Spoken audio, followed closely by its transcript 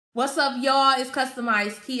What's up, y'all? It's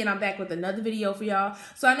Customized Key, and I'm back with another video for y'all.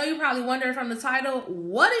 So I know you're probably wondering from the title,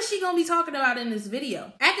 what is she going to be talking about in this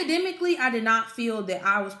video? Academically, I did not feel that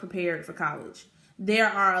I was prepared for college. There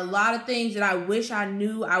are a lot of things that I wish I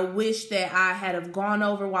knew. I wish that I had have gone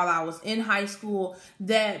over while I was in high school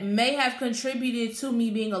that may have contributed to me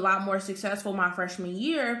being a lot more successful my freshman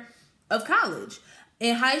year of college.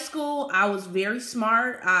 In high school, I was very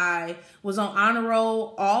smart. I was on honor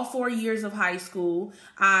roll all 4 years of high school.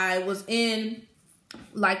 I was in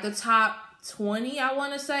like the top 20, I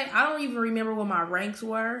want to say. I don't even remember what my ranks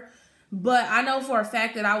were, but I know for a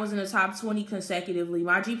fact that I was in the top 20 consecutively.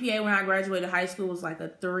 My GPA when I graduated high school was like a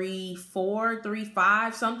 3.4,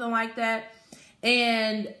 3.5, something like that.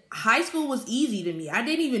 And high school was easy to me. I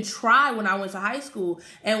didn't even try when I went to high school.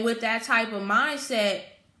 And with that type of mindset,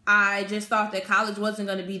 I just thought that college wasn't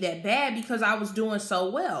going to be that bad because I was doing so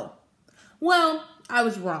well. Well, I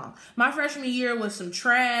was wrong. My freshman year was some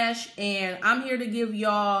trash, and I'm here to give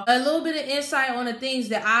y'all a little bit of insight on the things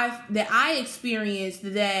that I experienced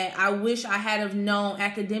that I wish I had have known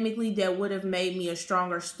academically that would have made me a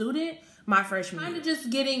stronger student my freshman year. Kind of just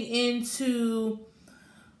getting into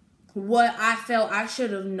what I felt I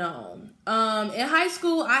should have known. In high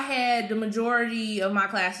school, I had the majority of my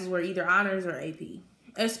classes were either honors or AP.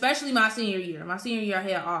 Especially my senior year. My senior year, I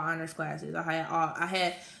had all honors classes. I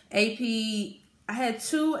had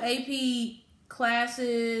two AP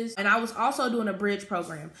classes, and I was also doing a bridge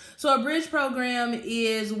program. So a bridge program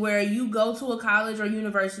is where you go to a college or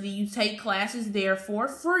university, you take classes there for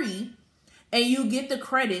free, and you get the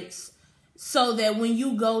credits so that when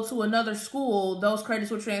you go to another school, those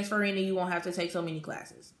credits will transfer in and you won't have to take so many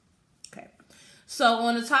classes. So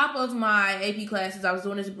on the top of my AP classes, I was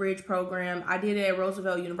doing this bridge program. I did it at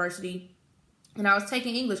Roosevelt University, and I was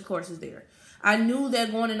taking English courses there. I knew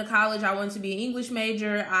that going into college, I wanted to be an English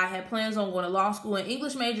major. I had plans on going to law school, and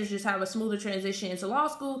English majors just have a smoother transition into law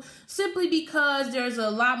school simply because there's a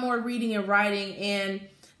lot more reading and writing, and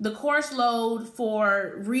the course load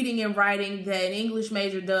for reading and writing that an English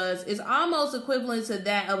major does is almost equivalent to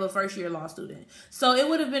that of a first-year law student. So it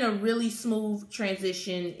would have been a really smooth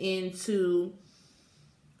transition into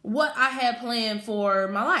what I had planned for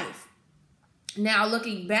my life. Now,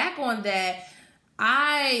 looking back on that,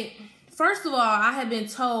 first of all, I had been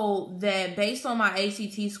told that based on my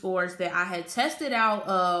ACT scores that I had tested out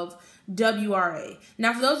of WRA.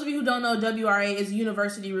 Now, for those of you who don't know, WRA is a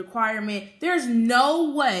university requirement. There's no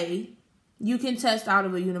way you can test out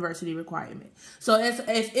of a university requirement. So if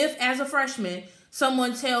as a freshman,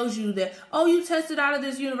 someone tells you that, oh, you tested out of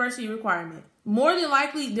this university requirement, more than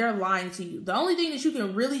likely, they're lying to you. The only thing that you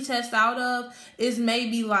can really test out of is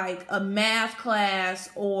maybe like a math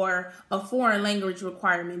class or a foreign language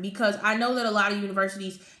requirement, because I know that a lot of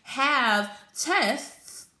universities have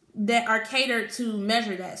tests that are catered to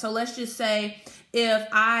measure that. So let's just say if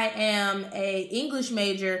I am a English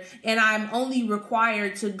major and I'm only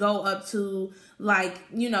required to go up to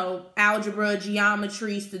algebra,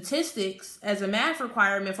 geometry, statistics as a math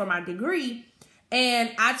requirement for my degree,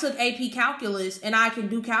 and I took AP calculus and I can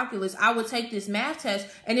do calculus, I would take this math test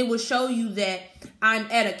and it would show you that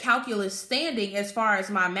I'm at a calculus standing as far as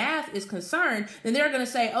my math is concerned. Then they're going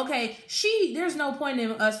to say, okay, there's no point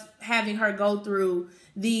in us having her go through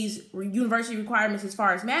these university requirements as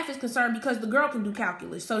far as math is concerned because the girl can do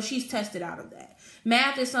calculus. So she's tested out of that.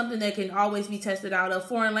 Math is something that can always be tested out of.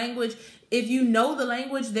 Foreign language, if you know the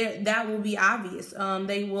language, that will be obvious.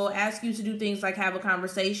 They will ask you to do things like have a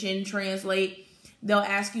conversation, translate. They'll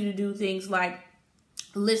ask you to do things like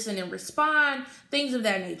listen and respond, things of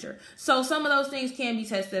that nature. So some of those things can be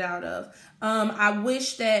tested out of. I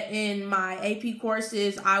wish that in my AP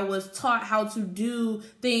courses, I was taught how to do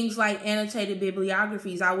things like annotated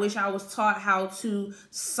bibliographies. I wish I was taught how to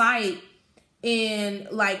cite in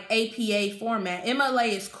like APA format. MLA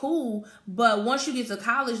is cool, but once you get to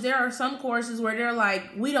college, there are some courses where they're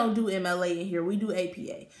like, we don't do MLA in here, we do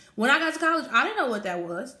APA. When I got to college, I didn't know what that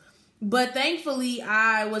was. But thankfully,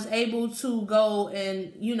 I was able to go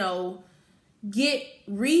and, get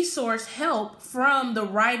resource help from the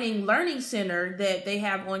Writing Learning Center that they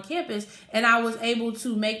have on campus, and I was able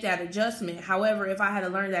to make that adjustment. However, if I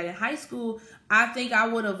had learned that in high school, I think I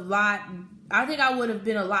would have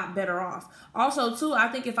been a lot better off. Also, too, I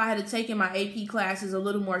think if I had taken my AP classes a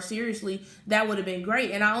little more seriously, that would have been great.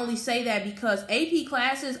 And I only say that because AP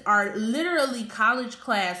classes are literally college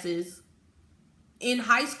classes in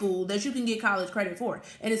high school that you can get college credit for,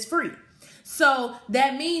 and it's free. So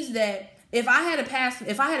that means that if I had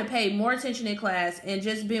to pay more attention in class and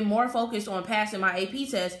just been more focused on passing my AP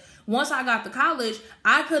test, once I got to college,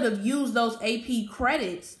 I could have used those AP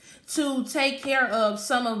credits to take care of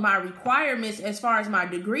some of my requirements as far as my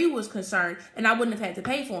degree was concerned, and I wouldn't have had to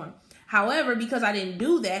pay for them. However, because I didn't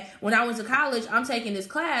do that, when I went to college, I'm taking this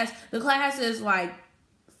class. The class is like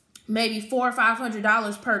maybe $400 or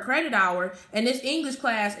 $500 per credit hour, and this English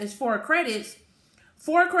class is 4 credits,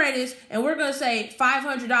 and we're going to say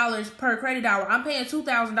 $500 per credit hour. I'm paying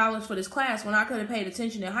 $2,000 for this class when I could have paid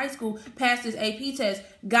attention in high school, passed this AP test,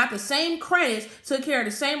 got the same credits, took care of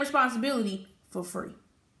the same responsibility for free.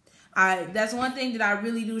 That's one thing that I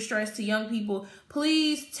really do stress to young people.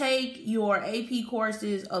 Please take your AP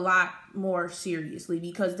courses a lot more seriously,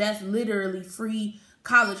 because that's literally free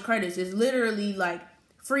college credits. It's literally like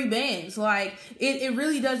free bands. Like, it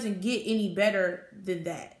really doesn't get any better than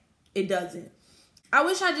that. It doesn't. I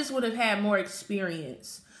wish I just would have had more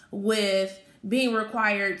experience with being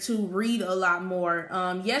required to read a lot more.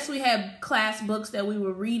 Yes, we had class books that we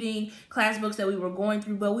were reading, class books that we were going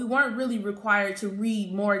through, but we weren't really required to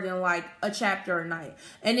read more than like a chapter a night.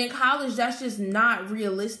 And in college, that's just not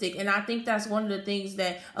realistic. And I think that's one of the things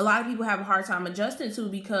that a lot of people have a hard time adjusting to,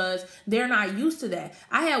 because they're not used to that.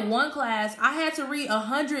 I had one class, I had to read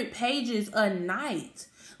 100 pages a night.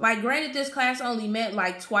 Like, granted, this class only met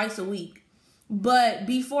like twice a week. But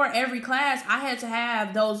before every class, I had to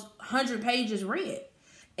have those 100 pages read.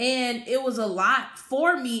 And it was a lot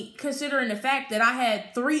for me, considering the fact that I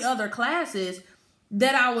had 3 other classes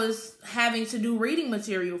that I was having to do reading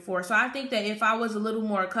material for. So I think that if I was a little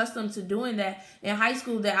more accustomed to doing that in high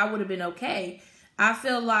school, that I would have been okay. I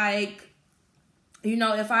feel like, you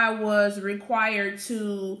know, if I was required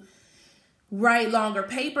to write longer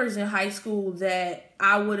papers in high school, that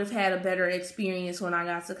I would have had a better experience when I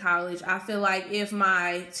got to college. I feel like if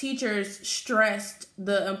my teachers stressed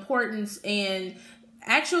the importance and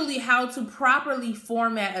actually how to properly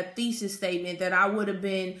format a thesis statement, that I would have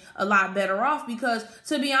been a lot better off. Because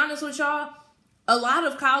to be honest with y'all, a lot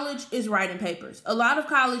of college is writing papers. A lot of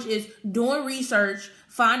college is doing research,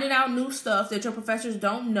 finding out new stuff that your professors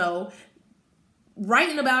don't know,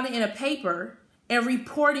 writing about it in a paper, and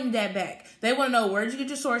reporting that back. They want to know, where'd you get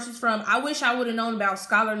your sources from? I wish I would have known about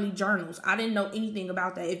scholarly journals. I didn't know anything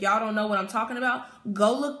about that. If y'all don't know what I'm talking about,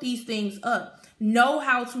 go look these things up. Know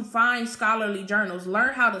how to find scholarly journals.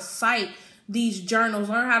 Learn how to cite these journals.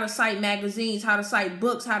 Learn how to cite magazines, how to cite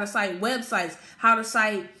books, how to cite websites, how to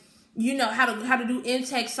cite, you know, how to do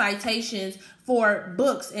in-text citations for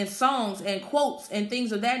books and songs and quotes and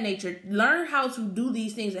things of that nature. Learn how to do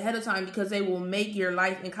these things ahead of time, because they will make your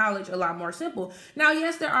life in college a lot more simple. Now,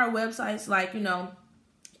 yes, there are websites like, you know,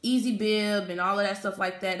 EasyBib and all of that stuff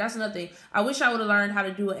like that. That's another thing. I wish I would have learned how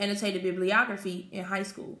to do an annotated bibliography in high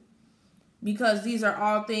school, because these are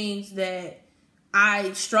all things that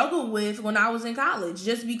I struggled with when I was in college,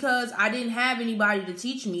 just because I didn't have anybody to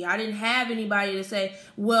teach me. I didn't have anybody to say,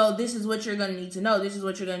 well, this is what you're going to need to know. This is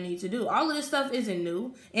what you're going to need to do. All of this stuff isn't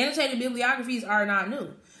new. Annotated bibliographies are not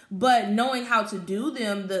new. But knowing how to do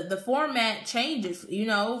them, the format changes, you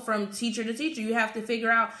know, from teacher to teacher. You have to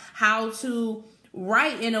figure out how to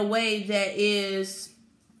write in a way that is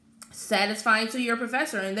satisfying to your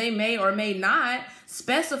professor, and they may or may not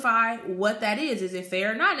specify what that is. Is it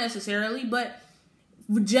fair? Not necessarily, but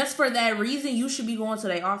just for that reason, you should be going to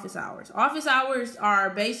their office hours. Office hours are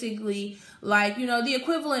basically like, you know, the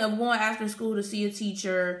equivalent of going after school to see a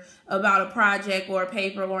teacher about a project or a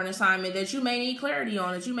paper or an assignment that you may need clarity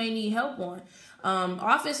on, that you may need help on.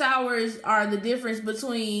 Office hours are the difference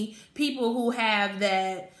between people who have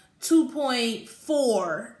that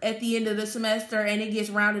 2.4 at the end of the semester and it gets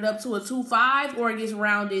rounded up to a 2.5, or it gets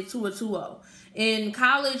rounded to a 2.0. In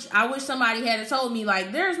college, I wish somebody had told me,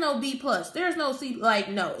 like, there's no B+, there's no C. Like,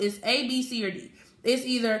 no, it's A, B, C, or D. It's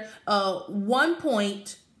either a 1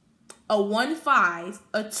 point, a 1.5,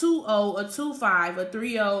 a 2.0, a 2.5, a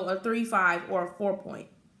 3.0, a 3.5, or a 4 point.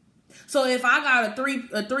 So if I got a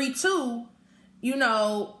 3.2, you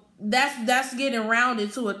know, that's getting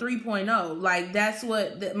rounded to a 3.0. Like, that's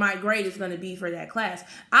what my grade is going to be for that class.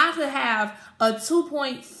 I could have a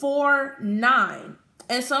 2.49.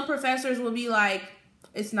 And some professors will be like,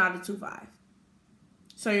 it's not a 2.5.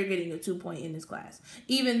 So you're getting a 2 point in this class,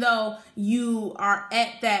 even though you are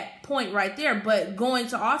at that point right there. But going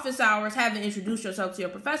to office hours, having introduced yourself to your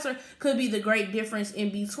professor, could be the great difference in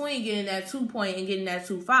between getting that 2 point and getting that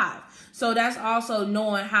 2.5. So that's also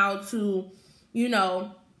knowing how to, you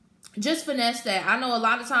know, just finesse that. I know a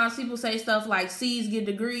lot of times people say stuff like C's get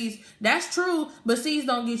degrees. That's true, but C's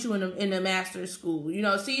don't get you in a master's school. You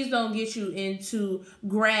know, C's don't get you into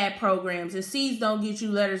grad programs, and C's don't get you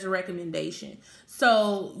letters of recommendation.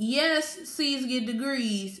 So yes, C's get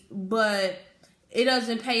degrees, but it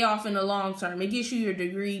doesn't pay off in the long term. It gets you your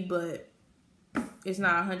degree, but it's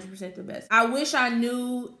not 100% the best. I wish I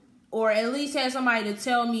knew, or at least had somebody to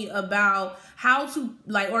tell me about how to,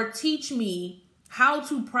 or teach me how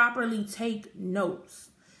to properly take notes.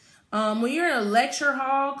 When you're in a lecture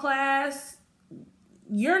hall class,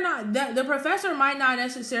 the professor might not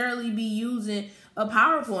necessarily be using a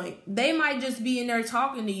PowerPoint. They might just be in there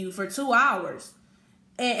talking to you for 2 hours.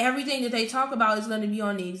 And everything that they talk about is going to be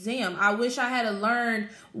on the exam. I wish I had learned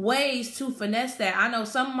ways to finesse that. I know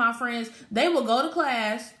some of my friends, they would go to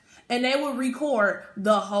class and they would record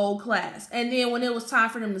the whole class. And then when it was time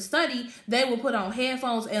for them to study, they would put on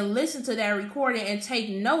headphones and listen to that recording and take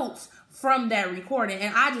notes from that recording.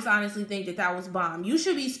 And I just honestly think that that was bomb. You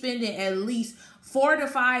should be spending at least 4 to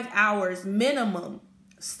 5 hours minimum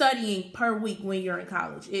studying per week when you're in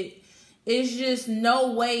college. It's just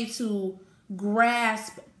no way to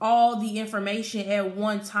grasp all the information at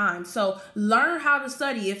one time. So learn how to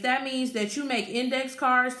study. If that means that you make index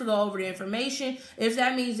cards to go over the information, if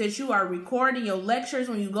that means that you are recording your lectures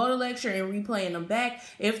when you go to lecture and replaying them back,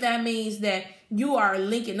 if that means that you are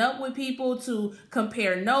linking up with people to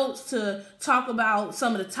compare notes, to talk about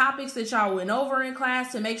some of the topics that y'all went over in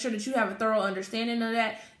class, to make sure that you have a thorough understanding of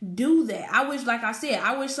that, do that. I wish, like I said,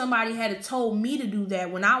 I wish somebody had told me to do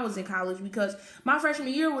that when I was in college, because my freshman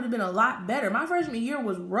year would have been a lot better. My freshman year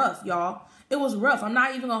was rough, y'all. It was rough. I'm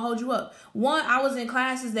not even going to hold you up. 1, I was in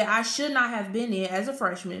classes that I should not have been in as a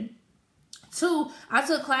freshman. 2, I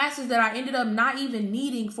took classes that I ended up not even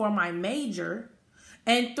needing for my major.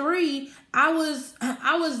 And 3, I'm going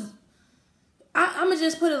to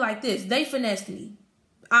just put it like this. They finessed me.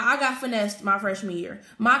 I got finessed my freshman year.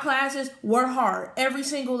 My classes were hard. Every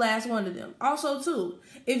single last one of them. Also, too,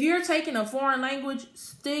 if you're taking a foreign language,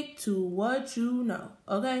 stick to what you know,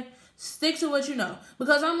 okay? Stick to what you know.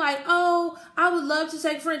 Because I'm like, oh, I would love to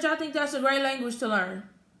take French. I think that's a great language to learn.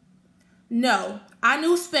 No, I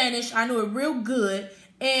knew Spanish. I knew it real good.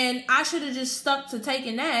 And I should have just stuck to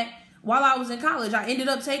taking that while I was in college. I ended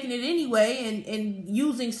up taking it anyway and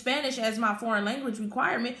using Spanish as my foreign language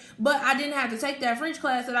requirement, but I didn't have to take that French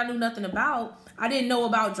class that I knew nothing about. I didn't know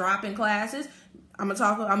about dropping classes. I'm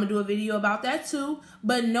gonna do a video about that too.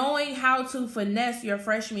 But knowing how to finesse your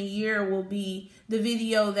freshman year will be the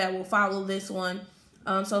video that will follow this one.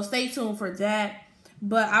 So stay tuned for that.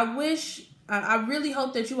 But I really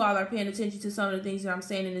hope that you all are paying attention to some of the things that I'm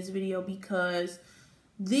saying in this video, because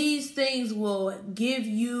these things will give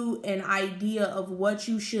you an idea of what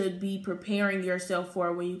you should be preparing yourself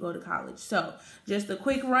for when you go to college. So just a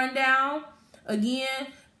quick rundown. Again,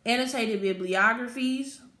 annotated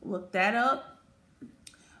bibliographies, look that up.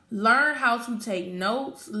 Learn how to take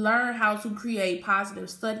notes. Learn how to create positive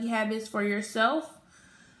study habits for yourself.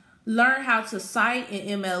 Learn how to cite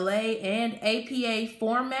in MLA and APA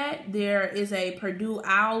format. There is a Purdue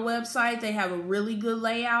OWL website. They have a really good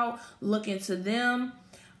layout. Look into them.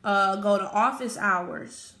 Go to office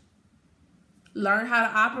hours. Learn how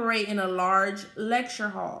to operate in a large lecture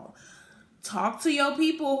hall. Talk to your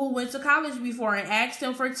people who went to college before and ask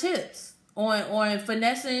them for tips on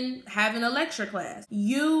finessing having a lecture class.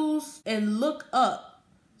 Use and look up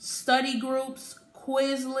study groups,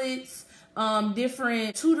 Quizlets,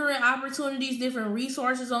 different tutoring opportunities, different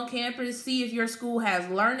resources on campus. See if your school has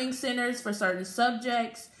learning centers for certain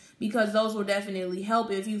subjects, because those will definitely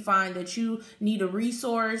help if you find that you need a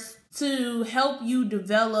resource to help you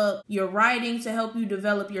develop your writing, to help you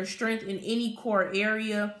develop your strength in any core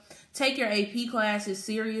area. Take your AP classes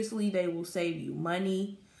seriously. They will save you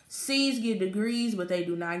money. C's get degrees, but they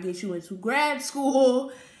do not get you into grad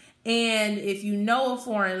school. And if you know a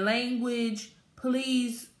foreign language,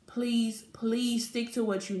 please, please, please stick to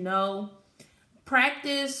what you know.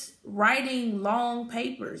 Practice writing long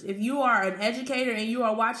papers. If you are an educator and you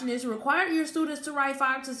are watching this, require your students to write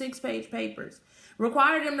 5 to 6 page papers.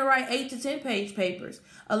 Require them to write 8 to 10 page papers.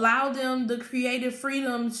 Allow them the creative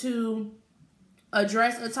freedom to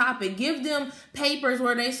address a topic. Give them papers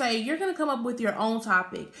where they say, you're going to come up with your own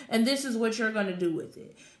topic and this is what you're going to do with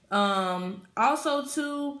it. Also,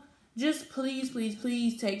 too, just please, please,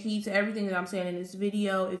 please take heed to everything that I'm saying in this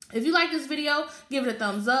video. If you like this video, give it a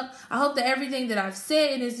thumbs up. I hope that everything that I've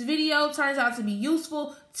said in this video turns out to be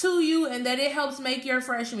useful to you and that it helps make your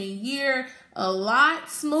freshman year a lot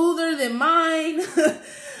smoother than mine.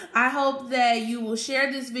 I hope that you will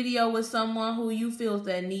share this video with someone who you feel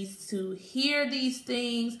that needs to hear these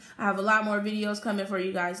things. I have a lot more videos coming for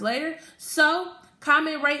you guys later. So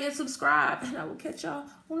comment, rate, and subscribe. And I will catch y'all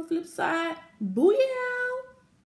on the flip side. Booyah!